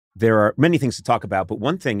there are many things to talk about, but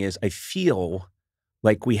one thing is I feel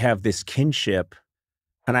like we have this kinship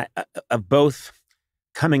and of both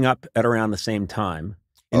coming up at around the same time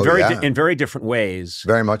in very different ways.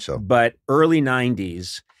 Very much so. But early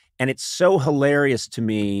 90s. And it's so hilarious to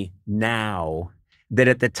me now that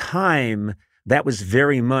at the time, that was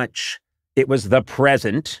very much, it was the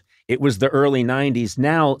present. It was the early 90s.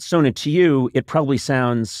 Now, Sona, to you, it probably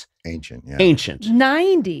sounds ancient. Yeah. Ancient.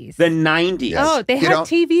 90s. The 90s. Yes. Oh, they had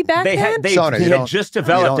TV back then? They had just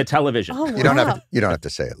developed a television. Oh, wow. You don't have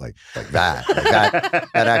to say it like that.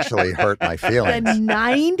 That actually hurt my feelings. The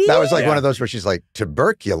 90s? That was like one of those where she's like,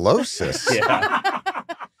 tuberculosis. Yeah.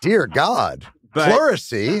 Dear God.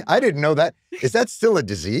 Pleurisy? I didn't know that. Is that still a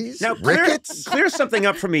disease? Now, Rickets? Clear something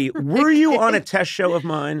up for me. Were you on a test show of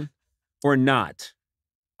mine or not?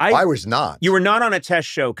 I was not. You were not on a test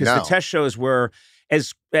show because No. the test shows were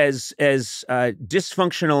as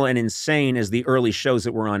dysfunctional and insane as the early shows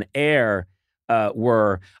that were on air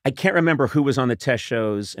were. I can't remember who was on the test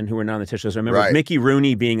shows and who were not on the test shows. I remember Mickey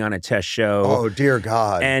Rooney being on a test show. Oh, dear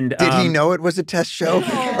God. And did he know it was a test show?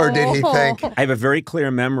 Or did he think? I have a very clear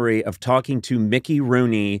memory of talking to Mickey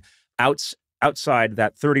Rooney outside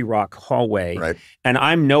that 30 Rock hallway. Right. And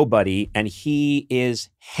I'm nobody, and he is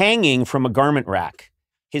hanging from a garment rack.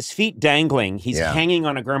 His feet dangling. He's hanging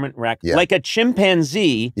on a garment rack like a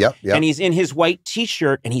chimpanzee. Yep. And he's in his white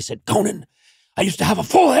T-shirt. And he said, Conan, I used to have a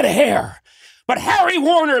full head of hair, but Harry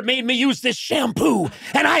Warner made me use this shampoo,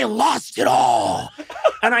 and I lost it all.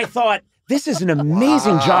 And I thought, this is an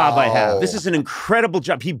amazing job I have. This is an incredible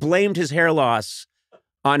job. He blamed his hair loss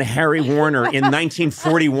on Harry Warner in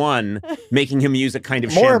 1941, making him use a kind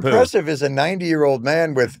of shampoo. More impressive is a 90-year-old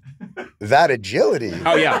man with that agility.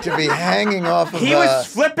 Oh, yeah. To be hanging off of He was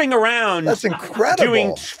flipping around. That's incredible.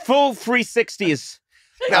 Doing full 360s.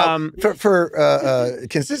 Now, for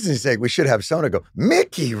consistency's sake, we should have Sona go,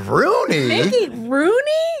 Mickey Rooney? Mickey Rooney?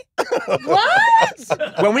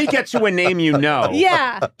 What? When we get to a name you know,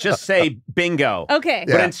 just say bingo. Okay.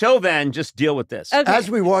 But until then, just deal with this. Okay.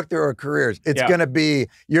 As we walk through our careers, it's going to be,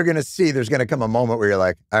 you're going to see there's going to come a moment where you're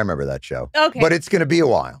like, I remember that show. Okay. But it's going to be a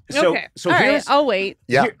while. So All right, I'll wait.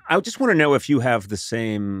 Yeah. I just want to know if you have the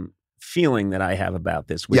same feeling that I have about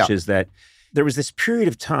this, which is that there was this period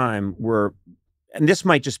of time where, and this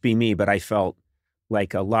might just be me, but I felt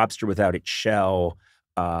like a lobster without its shell,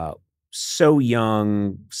 so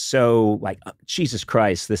young, so like, Jesus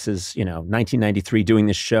Christ, this is, 1993 doing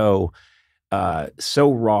this show,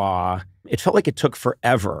 so raw. It felt like it took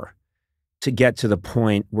forever to get to the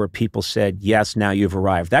point where people said, yes, now you've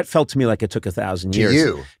arrived. That felt to me like it took 1,000 years. To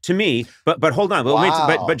you. To me, but hold on.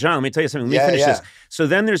 Wow. But John, let me tell you something. Let me finish this. So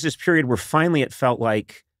then there's this period where finally it felt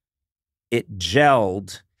like it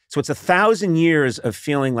gelled. So it's 1,000 years of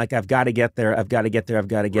feeling like I've got to get there, I've got to get there, I've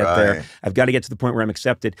got to get there, I've got to get to the point where I'm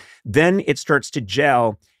accepted. Then it starts to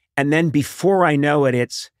gel, and then before I know it,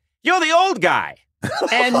 it's, you're the old guy.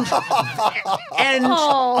 And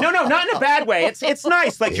no, not in a bad way. It's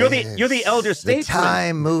nice. Like you're the elder statesman. The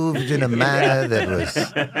time moved in a manner that was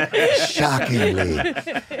shockingly.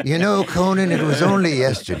 Conan, it was only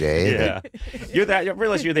yesterday. Yeah. I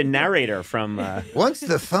realize you're the narrator from. Once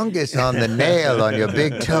the fungus on the nail on your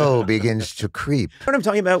big toe begins to creep. What I'm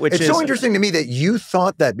talking about, it's so interesting to me that you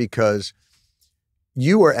thought that because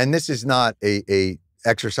you were, and this is not a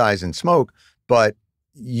exercise in smoke, but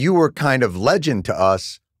you were kind of legend to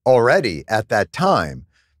us already at that time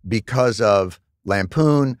because of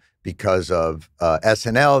Lampoon, because of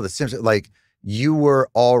SNL, The Simpsons. Like you were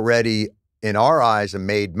already, in our eyes, a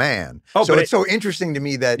made man. Oh, so it's so interesting to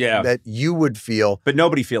me that that you would feel, but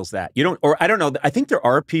nobody feels that. You don't, or I don't know. I think there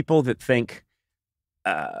are people that think.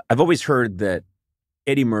 I've always heard that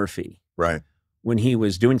Eddie Murphy, when he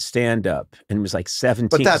was doing stand-up and was like 17.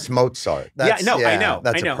 But that's Mozart. I know.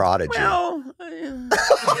 That's a prodigy. Well,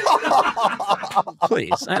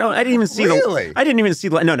 please. I didn't even see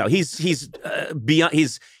No. He's beyond.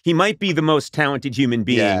 He might be the most talented human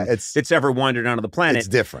being that's ever wandered onto the planet. It's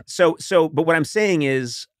different. So. But what I'm saying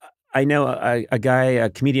is, I know a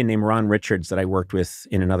comedian named Ron Richards that I worked with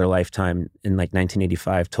in another lifetime in like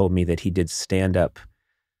 1985 told me that he did stand-up.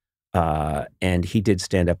 And he did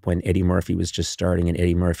stand up when Eddie Murphy was just starting, and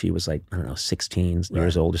Eddie Murphy was like, I don't know, 16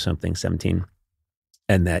 years old or something, 17.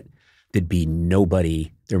 And that there'd be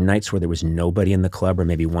nobody. There were nights where there was nobody in the club or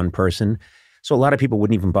maybe one person. So a lot of people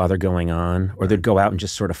wouldn't even bother going on, or they'd go out and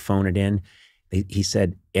just sort of phone it in. He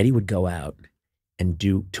said Eddie would go out and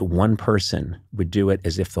do to one person, would do it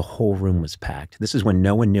as if the whole room was packed. This is when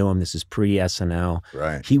no one knew him. This is pre-SNL.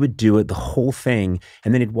 Right. He would do it, the whole thing,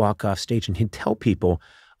 and then he'd walk off stage and he'd tell people,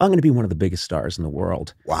 I'm going to be one of the biggest stars in the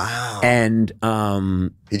world. Wow. And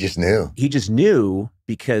he just knew. He just knew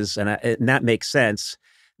because, and that makes sense.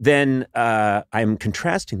 Then I'm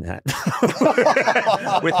contrasting that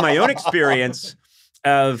with my own experience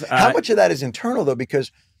of... How much of that is internal, though?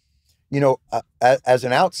 Because, you know, as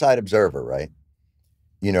an outside observer, right?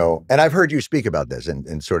 You know, and I've heard you speak about this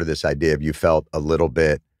and sort of this idea of you felt a little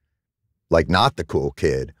bit like not the cool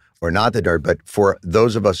kid or not the nerd, but for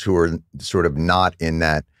those of us who are sort of not in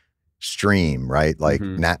that stream, right? Like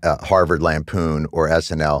Harvard Lampoon or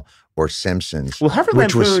SNL or Simpsons. Well, Harvard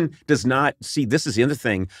Lampoon does not see, this is the other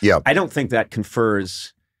thing. Yeah. I don't think that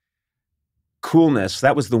confers coolness.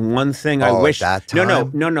 That was the one thing I wished. At that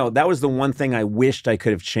time? No. That was the one thing I wished I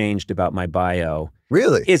could have changed about my bio.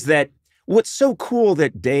 Really? Is that what's so cool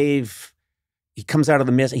that Dave, he comes out of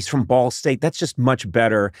the mist, he's from Ball State. That's just much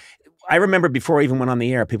better. I remember before I even went on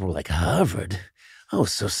the air, people were like, Harvard? Oh,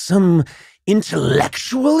 so some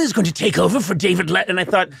intellectual is going to take over for David And I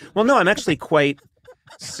thought, well, no, I'm actually quite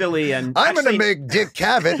silly and I'm going to make Dick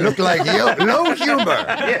Cavett look like low humor.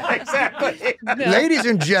 Yeah, exactly. Ladies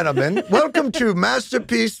and gentlemen, welcome to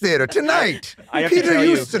Masterpiece Theater. Tonight, Peter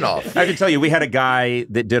Ustinov. I have to tell you, we had a guy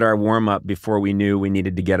that did our warm-up before we knew we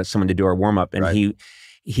needed to get someone to do our warm-up. And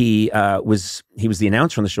he was the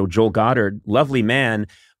announcer on the show, Joel Goddard, lovely man.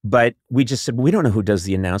 But we just said, we don't know who does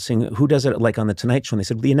the announcing. Who does it, like on The Tonight Show? And they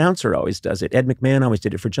said, the announcer always does it. Ed McMahon always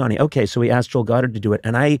did it for Johnny. Okay, so we asked Joel Goddard to do it.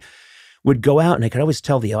 And I would go out and I could always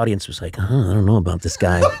tell the audience was like, I don't know about this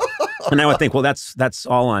guy. And I would think, well, that's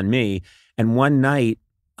all on me. And one night,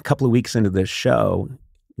 a couple of weeks into the show,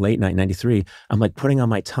 late night, 93, I'm like putting on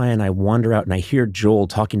my tie and I wander out and I hear Joel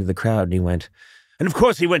talking to the crowd and he went, and of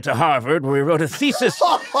course he went to Harvard where he wrote a thesis,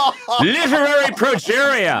 literary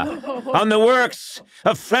progeria, on the works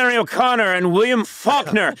of Flannery O'Connor and William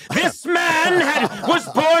Faulkner. This man was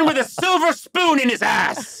born with a silver spoon in his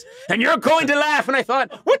ass. And you're going to laugh. And I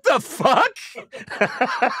thought, what the fuck?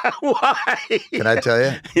 Why? Can I tell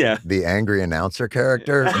you? Yeah. The angry announcer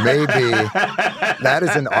character, maybe that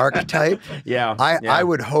is an archetype. Yeah. I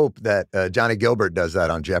would hope that Johnny Gilbert does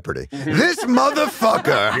that on Jeopardy. This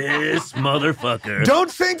motherfucker. This motherfucker.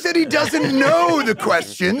 Don't think that he doesn't know the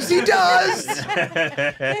questions. He does.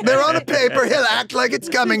 They're on a paper. He'll act like it's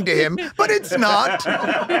coming to him, but it's not.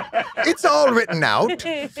 It's all written out.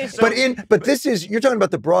 But this is, you're talking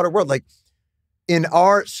about the broader world. Like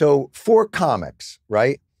for comics,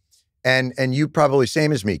 right? And you probably,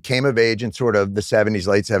 same as me, came of age in sort of the 70s,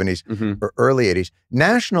 late 70s, or early 80s.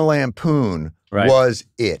 National Lampoon was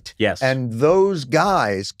it. Yes. And those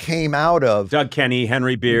guys came out of Doug Kenny,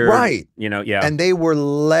 Henry Beard. Right. You know, yeah. And they were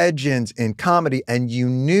legends in comedy. And you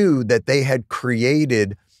knew that they had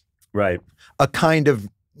created a kind of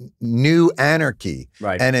new anarchy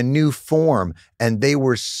and a new form. And they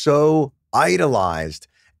were so idolized.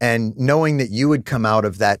 And knowing that you would come out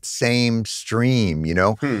of that same stream, you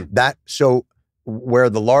know, so where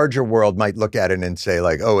the larger world might look at it and say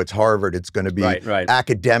like, oh, it's Harvard, it's going to be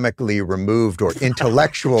academically removed or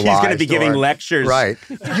intellectualized. He's going to be giving lectures. Right.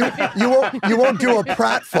 You won't do a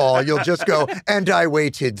pratfall. You'll just go, and I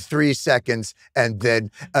waited 3 seconds and then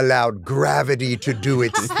allowed gravity to do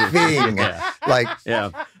its thing. Like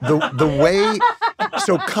the way,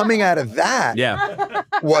 so coming out of that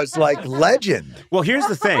was like legend. Well, here's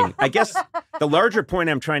the thing. I guess the larger point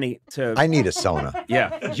I'm trying to... I need a Sona.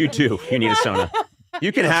 Yeah, you too. You need a Sona.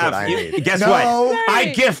 You can That's have... Guess what?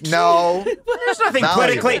 I gift... No. There's nothing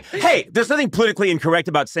politically... Hey, there's nothing politically incorrect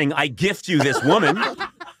about saying, I gift you this woman.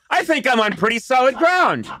 I think I'm on pretty solid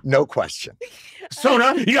ground. No question.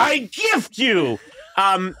 Sona, I gift you.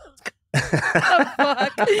 I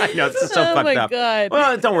know, this is so fucked up. God.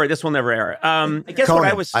 Well, don't worry, this will never air. I guess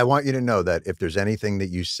Conan, what I want you to know that if there's anything that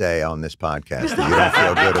you say on this podcast that you don't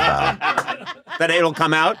feel good about, that it'll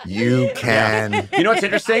come out. You can. Yeah. You know what's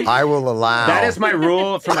interesting? I will allow. That is my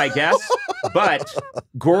rule for my guests. But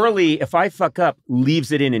Gourley, if I fuck up,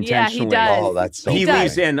 leaves it in intentionally. Yeah, he does. Oh, that's so He funny.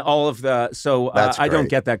 leaves in all of the. So I don't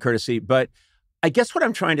get that courtesy. But I guess what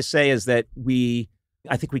I'm trying to say is that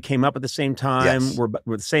I think we came up at the same time. Yes.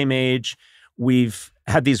 We're the same age. We've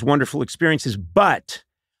had these wonderful experiences. But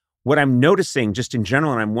what I'm noticing just in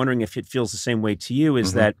general, and I'm wondering if it feels the same way to you,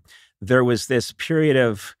 is that there was this period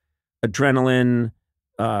of adrenaline.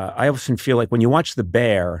 I often feel like when you watch The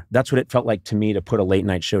Bear, that's what it felt like to me to put a late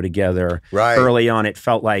night show together. Right. Early on, it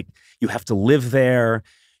felt like you have to live there.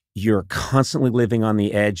 You're constantly living on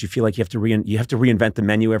the edge. You feel like you have to reinvent the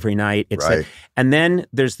menu every night. It's like, and then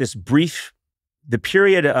there's this the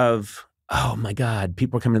period of, oh my God,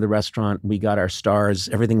 people are coming to the restaurant. We got our stars.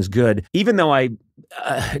 Everything's good. Even though it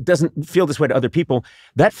doesn't feel this way to other people,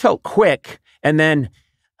 that felt quick. And then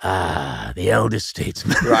the elder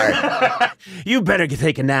statesman. Right. You better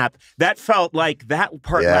take a nap. That felt like that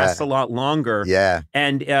part lasts a lot longer. Yeah.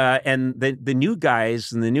 And the new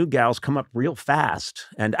guys and the new gals come up real fast.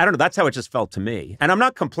 And I don't know, that's how it just felt to me. And I'm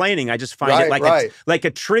not complaining. I just find it like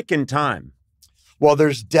a trick in time. Well,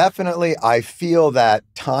 there's definitely, I feel that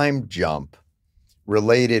time jump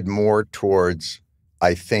related more towards,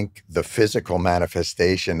 I think, the physical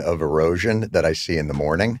manifestation of erosion that I see in the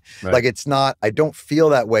morning. Right. Like it's not, I don't feel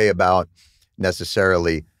that way about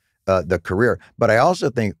necessarily the career, but I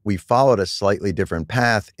also think we followed a slightly different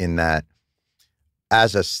path in that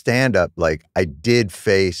as a stand-up, like I did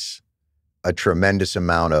face a tremendous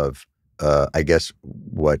amount of, I guess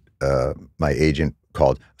what my agent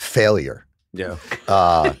called failure. Yeah.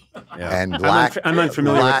 And I'm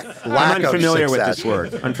unfamiliar with this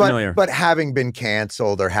word. Unfamiliar. But having been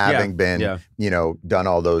canceled or having been, you know, done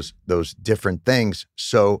all those different things.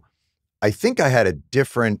 So I think I had a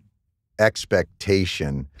different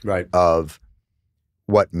expectation of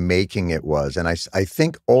what making it was. And I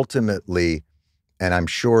think ultimately, and I'm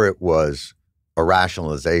sure it was a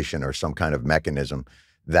rationalization or some kind of mechanism,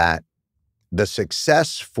 that the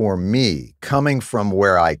success for me coming from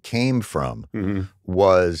where I came from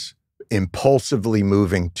was impulsively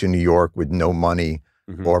moving to New York with no money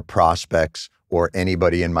or prospects or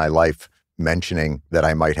anybody in my life mentioning that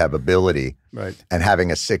I might have ability and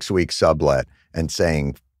having a 6-week sublet and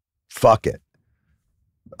saying, fuck it.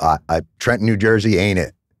 Trenton, New Jersey ain't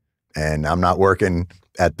it. And I'm not working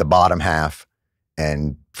at the bottom half.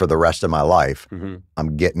 And for the rest of my life,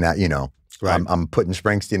 I'm getting that, you know, I'm putting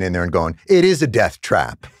Springsteen in there and going, it is a death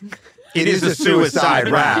trap. It is a suicide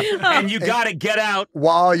rap. And you got to get out.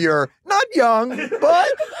 While you're not young, but,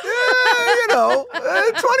 you know,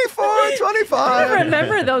 24, 25. I don't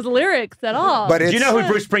remember those lyrics at all. But do you know who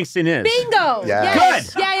Bruce Springsteen is? Bingo. Yeah.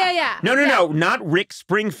 Yes. Good. Yeah. No, not Rick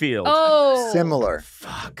Springfield. Oh. Similar.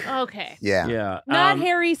 Fuck. Okay. Yeah. Not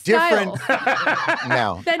Harry Styles.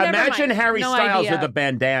 No. Imagine Harry Styles with a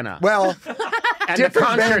bandana. Well, and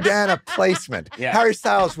different bandana placement. Yeah. Harry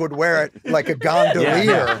Styles would wear it like a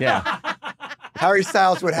gondolier. Yeah. Harry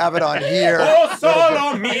Styles would have it on here. Oh,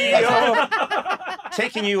 solo mio.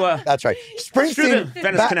 Taking you that's right. Springsteen,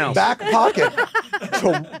 Venice Canal. back pocket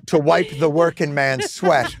to wipe the working man's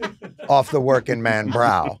sweat off the working man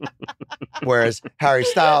brow. Whereas Harry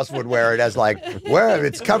Styles would wear it as like, where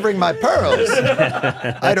it's covering my pearls.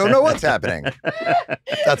 I don't know what's happening.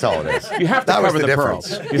 That's all it is. You have to cover the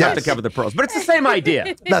pearls. You have to cover the pearls. But it's the same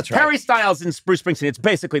idea. That's right. Harry Styles and Bruce Springsteen, it's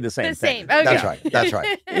basically the same thing. Okay. That's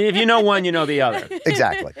right. If you know one, you know the other.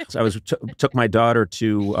 Exactly. So I took my daughter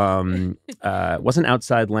to, it wasn't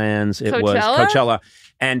Outside Lands, it was Coachella.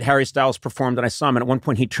 And Harry Styles performed, and I saw him. And at one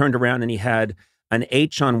point, he turned around and he had an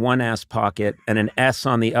H on one ass pocket and an S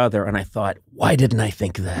on the other. And I thought, why didn't I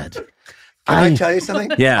think that? Can I tell you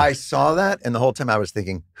something? Yeah. I saw that, and the whole time I was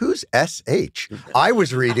thinking, who's S.H.? I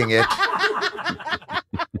was reading it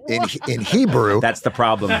in Hebrew. That's the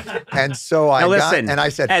problem. And so I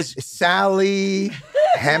said, Sally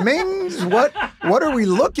Hemings? What are we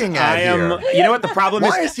looking at here? You know what the problem is?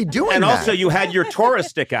 Why is he doing that? And also, you had your Torah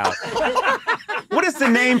stick out. What is the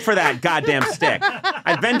name for that goddamn stick?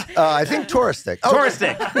 I think Torah stick. Oh, Torah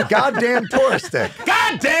stick. Goddamn Torah stick.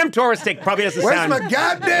 Goddamn Torah stick probably doesn't Where's sound. my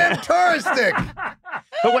goddamn Torah stick?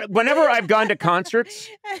 But whenever I've gone to concerts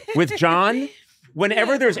with Jon,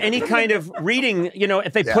 whenever there's any kind of reading, you know,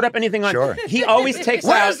 if they put up anything on, he always takes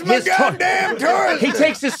out his goddamn Torah stick? He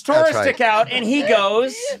takes his Torah stick out and he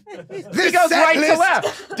goes right to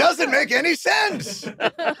left. Doesn't make any sense.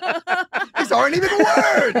 These aren't even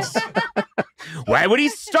words. Why would he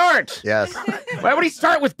start? Yes. Why would he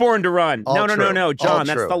start with Born to Run? All No, true. Jon, All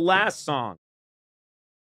that's true. the last song.